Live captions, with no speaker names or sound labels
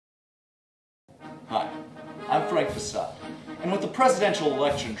Frank Facade, and with the presidential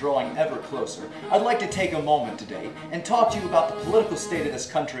election drawing ever closer, I'd like to take a moment today and talk to you about the political state of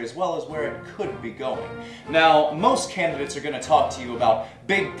this country as well as where it could be going. Now, most candidates are going to talk to you about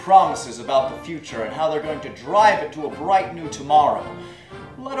big promises about the future and how they're going to drive it to a bright new tomorrow.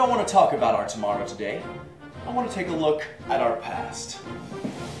 Well, I don't want to talk about our tomorrow today. I want to take a look at our past.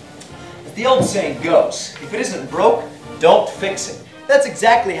 As the old saying goes, if it isn't broke, don't fix it. That's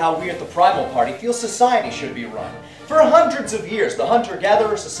exactly how we at the Primal Party feel society should be run. For hundreds of years, the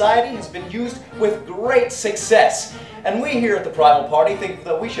hunter-gatherer society has been used with great success. And we here at the Primal Party think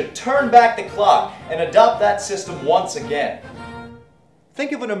that we should turn back the clock and adopt that system once again.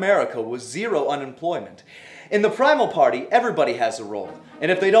 Think of an America with zero unemployment. In the Primal Party, everybody has a role.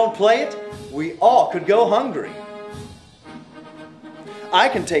 And if they don't play it, we all could go hungry. I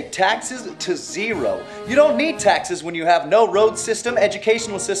can take taxes to zero. You don't need taxes when you have no road system,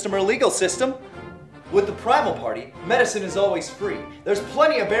 educational system, or legal system. With the Primal Party, medicine is always free. There's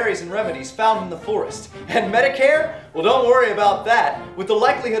plenty of berries and remedies found in the forest. And Medicare? Well, don't worry about that. With the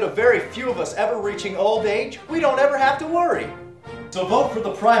likelihood of very few of us ever reaching old age, we don't ever have to worry. So vote for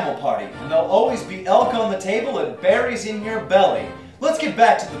the Primal Party, and there'll always be elk on the table and berries in your belly. Let's get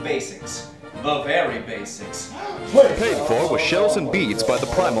back to the basics. The very basics. Paid for with shells and beads by the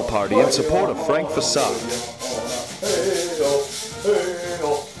Primal Party in support of Frank Facade.